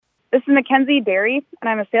This is Mackenzie Berry, and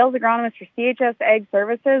I'm a sales agronomist for CHS Ag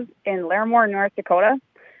Services in Larimore, North Dakota.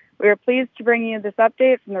 We are pleased to bring you this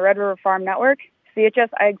update from the Red River Farm Network, CHS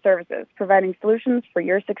Ag Services, providing solutions for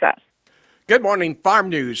your success. Good morning, Farm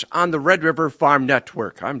News on the Red River Farm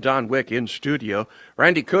Network. I'm Don Wick in studio.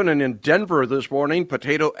 Randy Coonan in Denver this morning.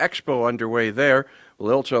 Potato Expo underway there.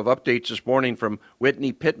 We'll also have updates this morning from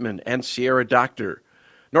Whitney Pittman and Sierra Doctor.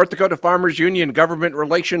 North Dakota Farmers Union Government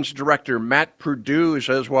Relations Director Matt Purdue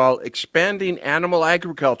says while expanding animal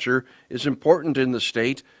agriculture is important in the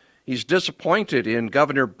state, he's disappointed in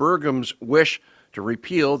Governor Burgum's wish to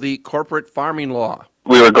repeal the corporate farming law.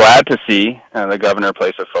 We were glad to see the governor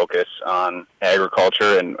place a focus on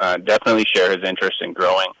agriculture and definitely share his interest in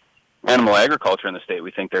growing animal agriculture in the state.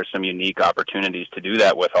 We think there's some unique opportunities to do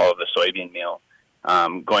that with all of the soybean meal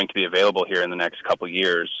going to be available here in the next couple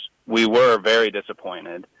years. We were very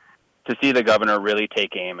disappointed to see the governor really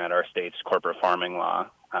take aim at our state's corporate farming law.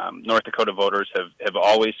 North Dakota voters have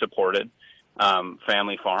always supported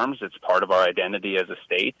family farms. It's part of our identity as a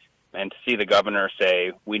state. And to see the governor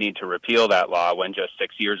say we need to repeal that law when just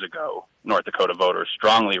 6 years ago North Dakota voters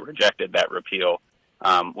strongly rejected that repeal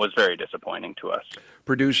was very disappointing to us.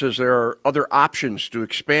 Purdue says there are other options to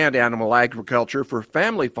expand animal agriculture for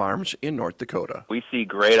family farms in North Dakota. We see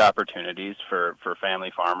great opportunities for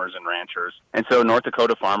family farmers and ranchers. And so North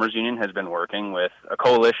Dakota Farmers Union has been working with a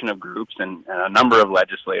coalition of groups and a number of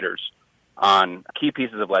legislators on key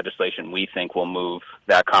pieces of legislation we think will move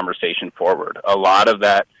that conversation forward. A lot of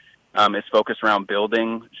that is focused around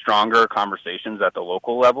building stronger conversations at the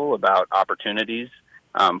local level about opportunities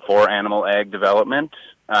for animal ag development.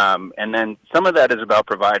 And then some of that is about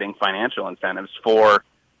providing financial incentives for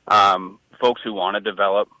folks who want to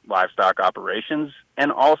develop livestock operations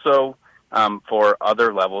and also for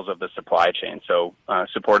other levels of the supply chain. So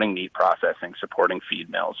supporting meat processing, supporting feed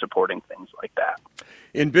mills, supporting things like that.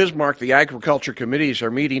 In Bismarck, the agriculture committees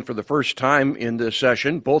are meeting for the first time in this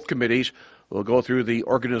session. Both committees will go through the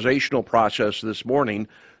organizational process this morning.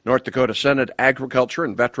 North Dakota Senate Agriculture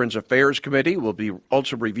and Veterans Affairs Committee will be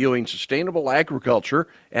also reviewing sustainable agriculture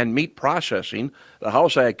and meat processing. The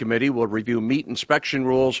House Ag Committee will review meat inspection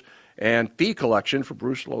rules and fee collection for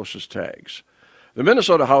brucellosis tags. The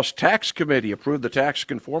Minnesota House Tax Committee approved the tax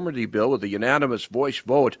conformity bill with a unanimous voice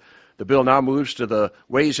vote. The bill now moves to the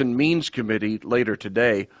Ways and Means Committee later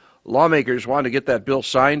today. Lawmakers want to get that bill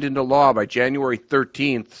signed into law by January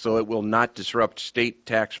 13th so it will not disrupt state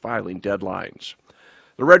tax filing deadlines.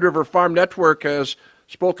 The Red River Farm Network has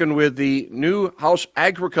spoken with the new House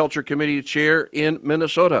Agriculture Committee chair in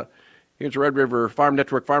Minnesota. Here's Red River Farm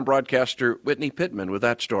Network farm broadcaster Whitney Pittman with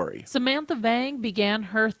that story. Samantha Vang began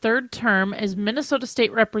her third term as Minnesota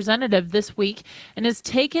State Representative this week and has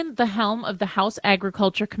taken the helm of the House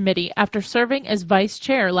Agriculture Committee after serving as vice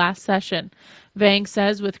chair last session. Vang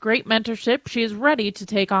says with great mentorship, she is ready to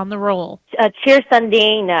take on the role. Chair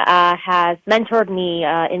Sunding has mentored me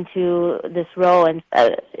into this role and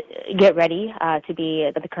get ready to be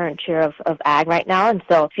the current chair of Ag right now. And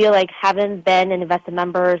so I feel like having been an invested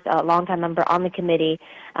member, a longtime member on the committee,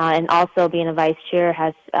 and also being a vice chair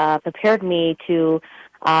has prepared me to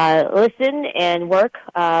listen and work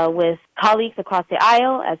with colleagues across the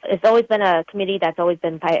aisle. It's always been a committee that's always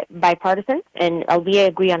been bipartisan, and we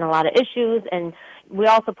agree on a lot of issues, and we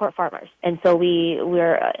all support farmers. And so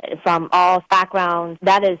we're from all backgrounds.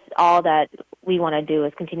 That is all that we want to do,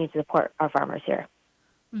 is continue to support our farmers here.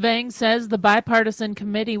 Vang says the bipartisan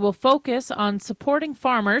committee will focus on supporting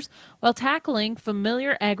farmers while tackling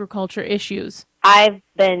familiar agriculture issues. I've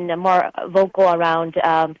been more vocal around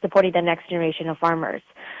supporting the next generation of farmers.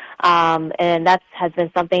 And that has been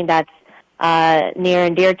something that's near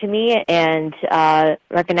and dear to me, and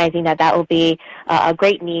recognizing that will be a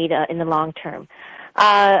great need in the long term.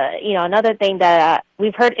 Another thing that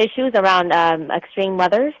we've heard issues around extreme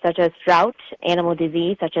weather, such as drought, animal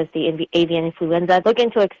disease, such as the avian influenza. Look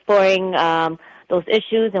into exploring those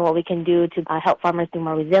issues and what we can do to help farmers be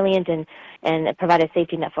more resilient and provide a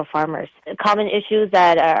safety net for farmers. Common issues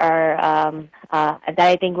that are that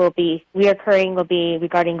I think will be reoccurring will be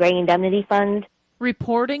regarding grain indemnity fund.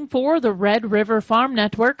 Reporting for the Red River Farm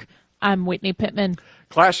Network, I'm Whitney Pittman.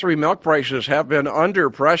 Class 3 milk prices have been under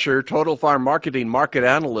pressure. Total Farm Marketing market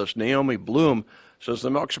analyst Naomi Bloom says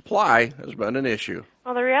the milk supply has been an issue.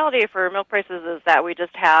 Well, the reality for milk prices is that we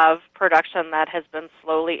just have production that has been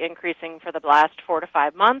slowly increasing for the last 4 to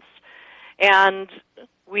 5 months, and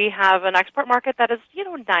we have an export market that is,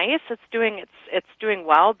 nice. It's doing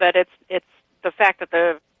well, but it's the fact that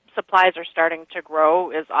the supplies are starting to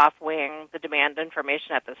grow is outweighing the demand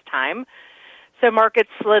information at this time. So markets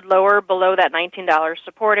slid lower below that $19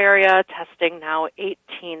 support area, testing now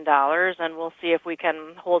 $18, and we'll see if we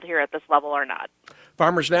can hold here at this level or not.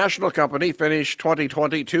 Farmers National Company finished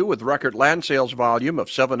 2022 with record land sales volume of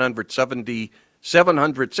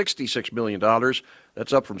 $766 million.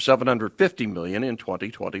 That's up from $750 million in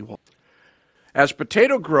 2021. As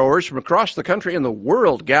potato growers from across the country and the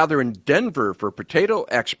world gather in Denver for Potato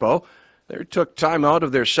Expo, they took time out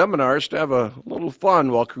of their seminars to have a little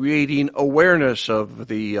fun while creating awareness of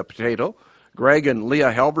the potato. Greg and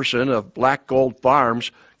Leah Halverson of Black Gold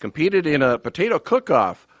Farms competed in a potato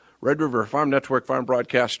cook-off. Red River Farm Network farm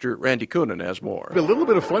broadcaster Randy Coonan has more. A little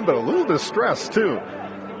bit of fun, but a little bit of stress, too.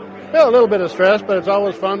 Well, a little bit of stress, but it's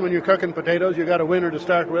always fun when you're cooking potatoes. You got a winner to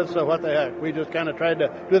start with, so what the heck. We just kind of tried to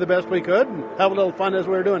do the best we could and have a little fun as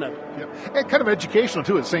we were doing it. Yeah. And kind of educational,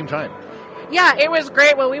 too, at the same time. Yeah, it was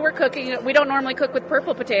great. Well, we were cooking. We don't normally cook with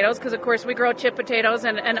purple potatoes because, of course, we grow chip potatoes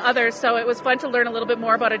and others. So it was fun to learn a little bit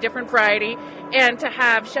more about a different variety and to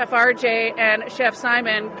have Chef RJ and Chef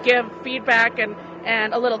Simon give feedback and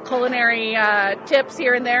a little culinary tips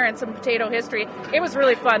here and there and some potato history. It was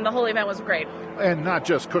really fun. The whole event was great. And not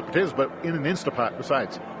just cooked potatoes, but in an Instapot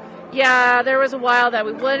besides. Yeah, there was a while that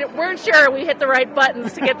we weren't sure we hit the right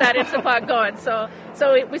buttons to get that Instapot going. So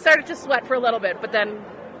we started to sweat for a little bit, but then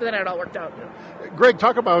it all worked out. Greg,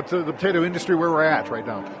 talk about the potato industry, where we're at right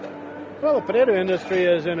now. Well, the potato industry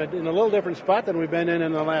is in a little different spot than we've been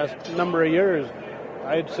in the last number of years.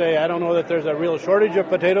 I'd say I don't know that there's a real shortage of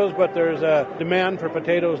potatoes, but there's a demand for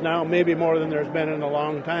potatoes now, maybe more than there's been in a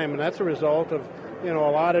long time, and that's a result of a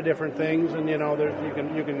lot of different things. And you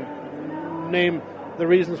can name the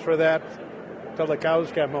reasons for that till the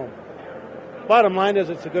cows come home. Bottom line is,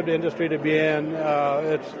 it's a good industry to be in.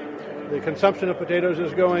 The consumption of potatoes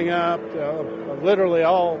is going up. Literally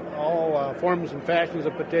all forms and fashions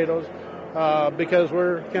of potatoes, because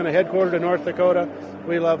we're kind of headquartered in North Dakota.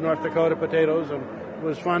 We love North Dakota potatoes, and it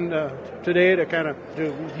was fun today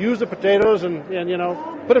to use the potatoes and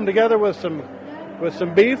put them together with some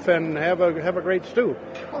beef and have a great stew.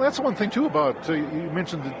 Well, that's one thing too about you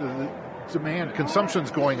mentioned the demand,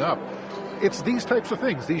 consumption's going up. It's these types of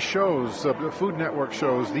things, these shows, the Food Network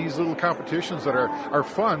shows, these little competitions that are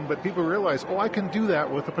fun, but people realize, I can do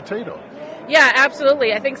that with a potato. Yeah,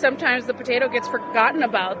 absolutely. I think sometimes the potato gets forgotten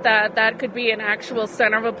about. That could be an actual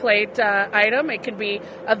center of a plate item. It could be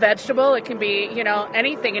a vegetable. It can be,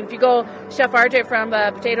 anything. And if you go, Chef RJ from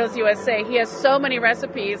Potatoes USA, he has so many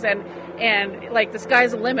recipes and like the sky's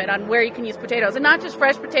the limit on where you can use potatoes. And not just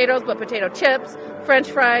fresh potatoes, but potato chips, French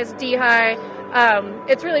fries, D-high.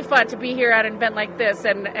 It's really fun to be here at an event like this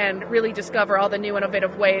and really discover all the new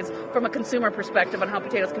innovative ways from a consumer perspective on how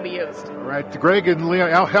potatoes can be used. All right, Greg and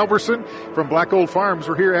Leah Halverson from Black Gold Farms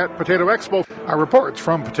are here at Potato Expo. Our reports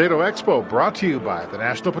from Potato Expo brought to you by the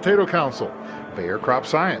National Potato Council, Bayer Crop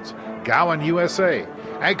Science, Gowan USA,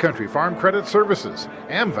 Ag Country Farm Credit Services,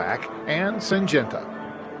 AMVAC, and Syngenta.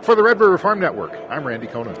 For the Red River Farm Network, I'm Randy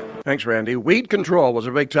Coonan. Thanks, Randy. Weed control was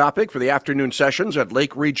a big topic for the afternoon sessions at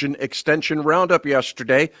Lake Region Extension Roundup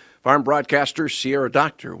yesterday. Farm broadcaster Sierra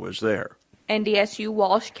Doctor was there. NDSU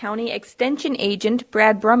Walsh County Extension Agent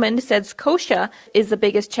Brad Brummond says kochia is the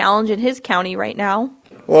biggest challenge in his county right now.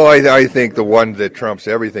 Well, I think the one that trumps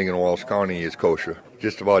everything in Walsh County is kochia.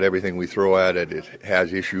 Just about everything we throw at it, it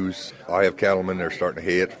has issues. I have cattlemen that are starting to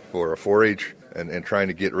hay it for a forage and trying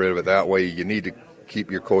to get rid of it that way. You need to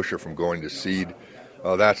keep your kochia from going to seed.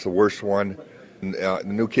 That's the worst one. The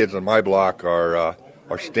new kids on my block are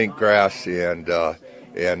stink grass and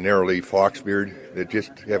narrowleaf foxbeard that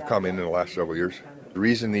just have come in the last several years. The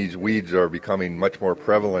reason these weeds are becoming much more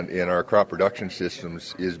prevalent in our crop production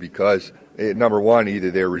systems is because, number one, either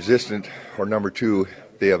they're resistant, or number two,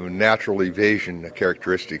 they have natural evasion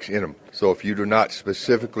characteristics in them. So if you do not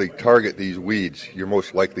specifically target these weeds, you're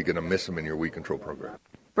most likely going to miss them in your weed control program.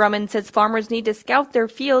 Brummond says farmers need to scout their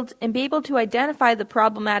fields and be able to identify the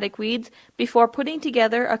problematic weeds before putting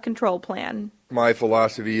together a control plan. My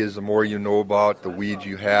philosophy is the more you know about the weeds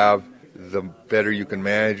you have, the better you can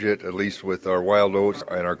manage it, at least with our wild oats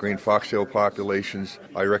and our green foxtail populations.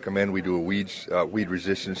 I recommend we do a weed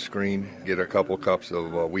resistance screen, get a couple cups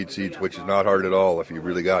of weed seeds, which is not hard at all if you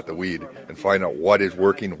really got the weed, and find out what is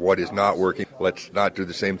working, what is not working. Let's not do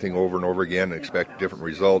the same thing over and over again and expect different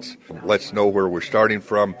results. Let's know where we're starting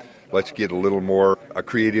from. Let's get a little more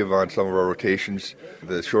creative on some of our rotations.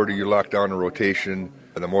 The shorter you lock down a rotation,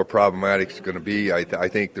 the more problematic it's going to be. I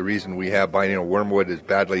think the reason we have biennial wormwood as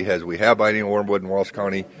badly as we have biennial wormwood in Walsh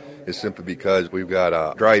County is simply because we've got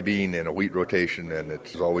a dry bean and a wheat rotation, and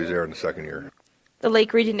it's always there in the second year. The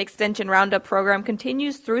Lake Region Extension Roundup program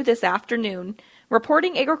continues through this afternoon.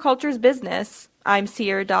 Reporting agriculture's business, I'm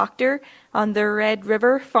Sierra Doctor on the Red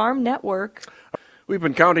River Farm Network. We've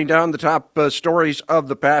been counting down the top stories of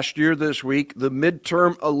the past year this week. The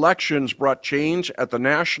midterm elections brought change at the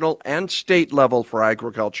national and state level for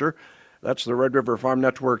agriculture. That's the Red River Farm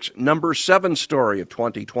Network's number 7 story of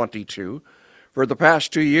 2022. For the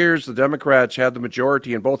past 2 years, the Democrats had the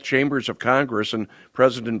majority in both chambers of Congress, and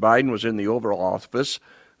President Biden was in the Oval Office.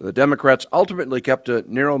 The Democrats ultimately kept a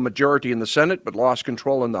narrow majority in the Senate, but lost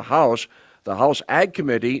control in the House. The House Ag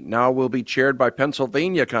Committee now will be chaired by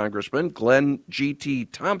Pennsylvania Congressman Glenn G.T.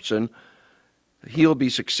 Thompson. He'll be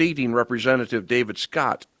succeeding Representative David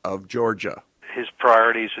Scott of Georgia. His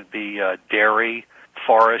priorities would be dairy,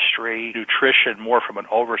 forestry, nutrition, more from an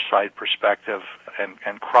oversight perspective,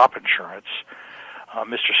 and crop insurance.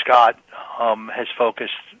 Mr. Scott has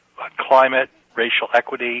focused on climate, racial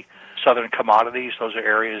equity, southern commodities. Those are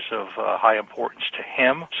areas of high importance to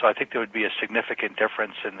him. So I think there would be a significant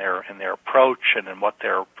difference in their approach and in what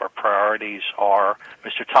their priorities are.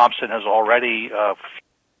 Mr. Thompson has already...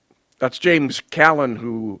 That's James Callan,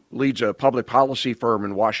 who leads a public policy firm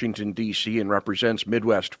in Washington, D.C., and represents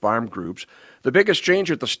Midwest farm groups. The biggest change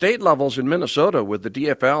at the state levels in Minnesota, with the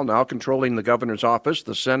DFL now controlling the governor's office,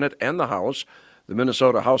 the Senate, and the House. The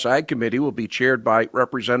Minnesota House Ag Committee will be chaired by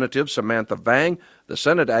Representative Samantha Vang. The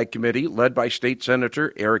Senate Ag Committee, led by State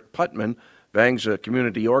Senator Eric Putman. Vang's a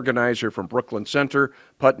community organizer from Brooklyn Center.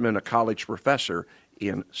 Putman, a college professor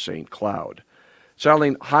in St. Cloud.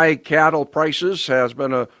 Selling high cattle prices has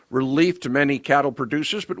been a relief to many cattle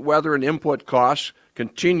producers, but weather and input costs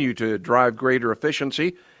continue to drive greater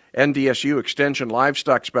efficiency. NDSU Extension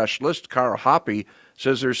livestock specialist Carl Hoppe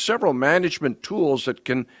says there's several management tools that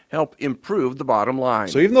can help improve the bottom line.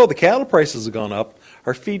 So even though the cattle prices have gone up,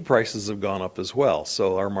 our feed prices have gone up as well.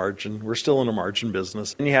 So our margin, we're still in a margin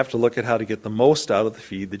business. And you have to look at how to get the most out of the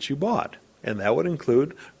feed that you bought. And that would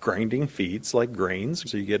include grinding feeds like grains,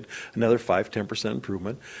 so you get another 5-10%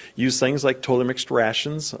 improvement. Use things like totally mixed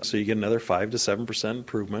rations, so you get another 5 to 7%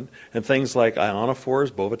 improvement. And things like ionophores,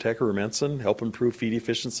 Bovatec or Rumensin help improve feed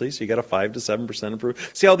efficiency, so you got a 5 to 7%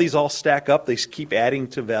 improvement. See how these all stack up? They keep adding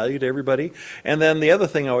to value to everybody. And then the other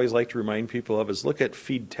thing I always like to remind people of is look at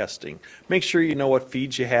feed testing. Make sure you know what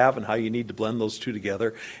feeds you have and how you need to blend those two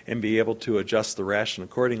together and be able to adjust the ration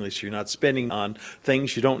accordingly so you're not spending on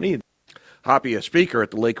things you don't need. Hoppe, a speaker at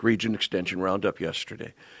the Lake Region Extension Roundup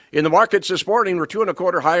yesterday. In the markets this morning, we're 2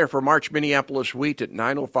 1/4 higher for March Minneapolis wheat at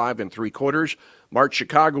 905 3/4. March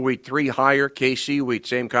Chicago wheat 3 higher. KC wheat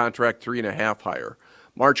same contract 3 1/2 higher.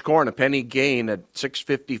 March corn a penny gain at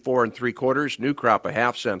 654 3/4. New crop a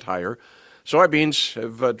 1/2 cent higher. Soybeans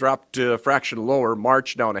have dropped a fraction lower.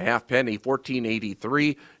 March down a 1/2 penny,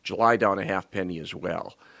 14.83. July down a 1/2 penny as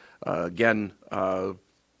well. In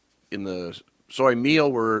the soy meal,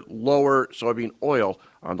 we're lower. Soybean oil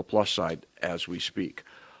on the plus side as we speak.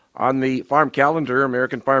 On the farm calendar,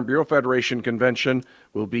 American Farm Bureau Federation Convention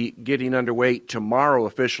will be getting underway tomorrow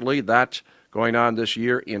officially. That's going on this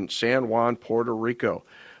year in San Juan, Puerto Rico.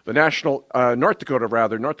 The North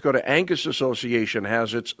Dakota Angus Association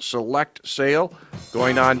has its select sale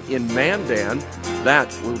going on in Mandan.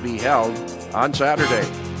 That will be held on Saturday.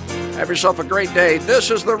 Have yourself a great day. This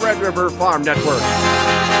is the Red River Farm Network.